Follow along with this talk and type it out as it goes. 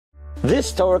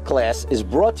This Torah class is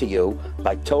brought to you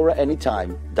by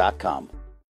TorahAnytime.com.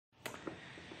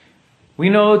 We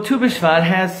know Tu B'Shvat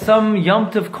has some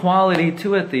Yom Tov quality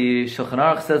to it. The Shulchan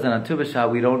Aruch says that on Tu B'Shvat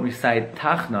we don't recite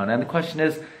Tachnon. And the question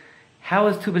is, how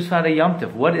is Tu B'Shvat a Yom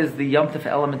Tov? What is the Yom Tov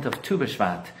element of Tu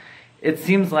B'Shvat? It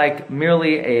seems like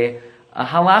merely a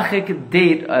halachic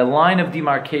date, a line of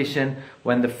demarcation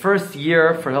when the first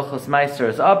year for Hilchos Meiser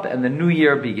is up and the new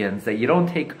year begins. That you don't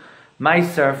take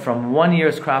Meiser from one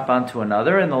year's crop onto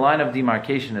another, and the line of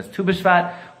demarcation is Tu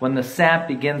B'Shvat, when the sap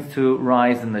begins to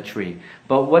rise in the tree.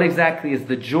 But what exactly is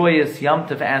the joyous Yom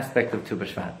Tov aspect of Tu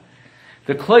B'Shvat?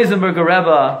 The Kloisenberger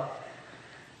Rebbe,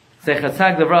 Zecher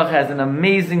Tzag Levrach, has an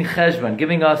amazing cheshbon,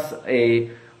 giving us a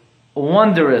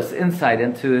wondrous insight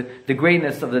into the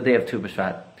greatness of the day of Tu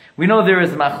B'Shvat. We know there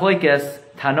is machloikes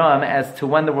Tanoam as to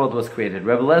when the world was created.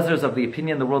 Rabbi Lezer is of the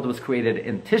opinion the world was created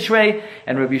in Tishrei,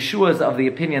 and Rabbi Yeshua is of the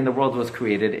opinion the world was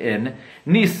created in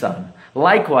Nisan.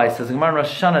 Likewise, says Gemara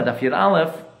Rosh Hashanah Daf Yud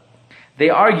Aleph, they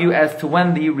argue as to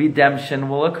when the redemption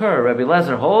will occur. Rabbi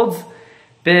Lezer holds,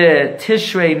 Be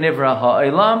Tishrei Nivra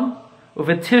Ha'olam,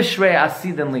 Uve Tishrei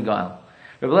Asidin Ligal.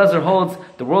 Rabbi Lezer holds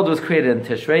the world was created in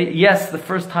Tishrei. Yes, the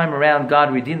first time around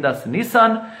God redeemed us in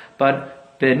Nisan, but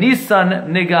B'Nisan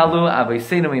nigalu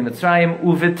aveiseinu miMitzrayim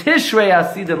uV'Tishrei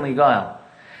asidin ligal.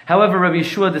 However, Rabbi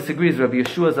Yeshua disagrees. Rabbi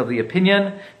Yeshua is of the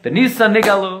opinion B'Nisan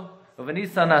nigalu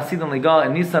uV'Nisan asidin ligal.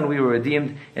 In Nisan we were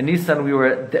redeemed. In Nisan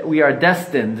we are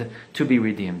destined to be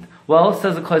redeemed. Well,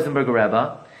 says the Kloisenberger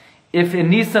Rebbe, if in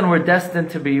Nisan we're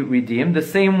destined to be redeemed, the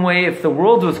same way if the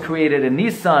world was created in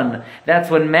Nisan, that's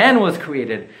when man was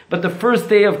created. But the first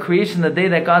day of creation, the day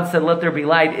that God said, let there be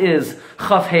light, is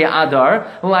Chaf Hei Adar.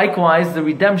 Likewise, the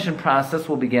redemption process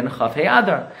will begin Chaf Hei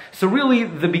Adar. So really,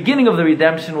 the beginning of the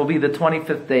redemption will be the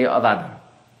 25th day of Adar.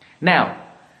 Now,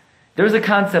 there's a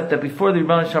concept that before the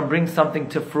Rebbe Shalom brings something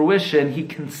to fruition, he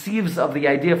conceives of the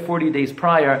idea 40 days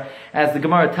prior, as the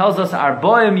Gemara tells us,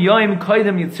 Arboim yoim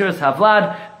koidem yitziras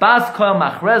havlad, bas koil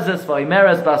machrezes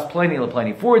v'oimeres bas ploni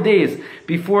leploni. 4 days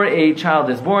before a child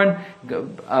is born,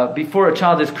 before a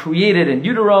child is created in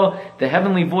utero, the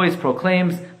heavenly voice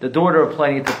proclaims the daughter of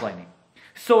Ploni to Ploni.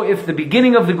 So if the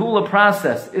beginning of the Geula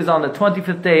process is on the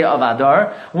 25th day of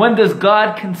Adar, when does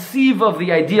God conceive of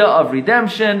the idea of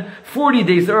redemption? 40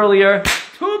 days earlier,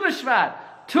 Tu B'Shvat.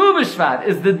 Tu B'Shvat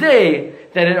is the day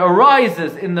that it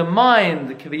arises in the mind,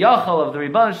 the Kiviyachal of the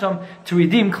Rebbe Shalom, to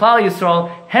redeem Klal Yisrael.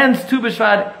 Hence, Tu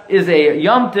B'Shvat is a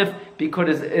Yom Tif,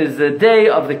 because it is the day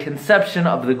of the conception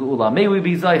of the Geula. May we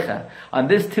be Zaycha. On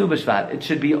this Tu B'Shvat, it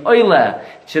should be Oile,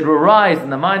 it should arise in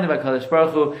the mind of HaKadosh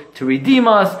Baruch Hu to redeem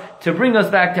us, to bring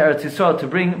us back to Eretz Yisrael, to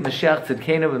bring Mashiach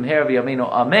Tzidkenu B'mher V'yameinu.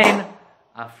 Amen.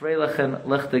 Afreilachen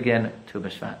Lichtagen Tu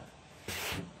B'Shvat.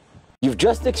 You've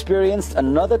just experienced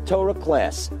another Torah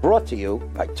class brought to you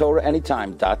by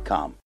TorahAnytime.com.